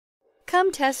Come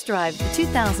test drive the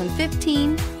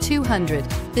 2015 200.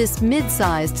 This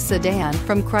mid-sized sedan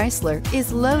from Chrysler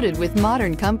is loaded with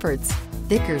modern comforts.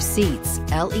 Thicker seats,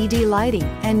 LED lighting,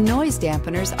 and noise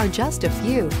dampeners are just a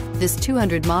few. This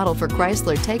 200 model for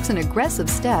Chrysler takes an aggressive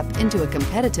step into a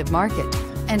competitive market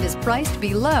and is priced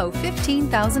below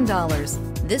 $15,000.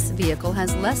 This vehicle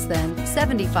has less than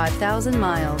 75,000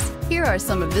 miles. Here are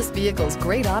some of this vehicle's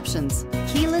great options: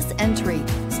 keyless entry,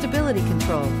 stability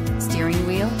control, steering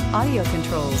wheel audio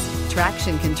controls,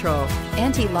 traction control,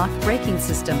 anti-lock braking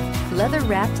system,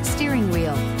 leather-wrapped steering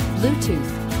wheel,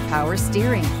 Bluetooth, power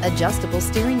steering, adjustable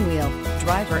steering wheel,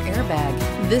 driver airbag.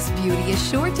 This beauty is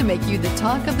sure to make you the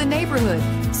talk of the neighborhood.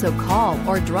 So call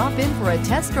or drop in for a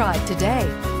test drive today.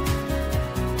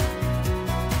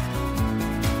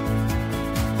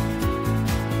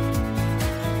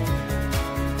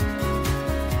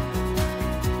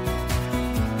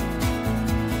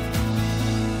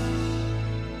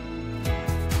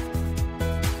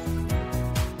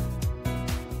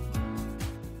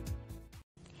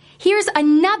 Here's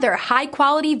another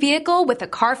high-quality vehicle with a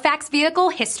Carfax Vehicle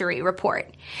History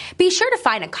Report. Be sure to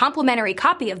find a complimentary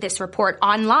copy of this report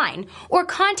online or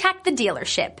contact the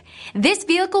dealership. This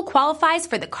vehicle qualifies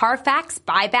for the Carfax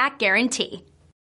Buyback Guarantee.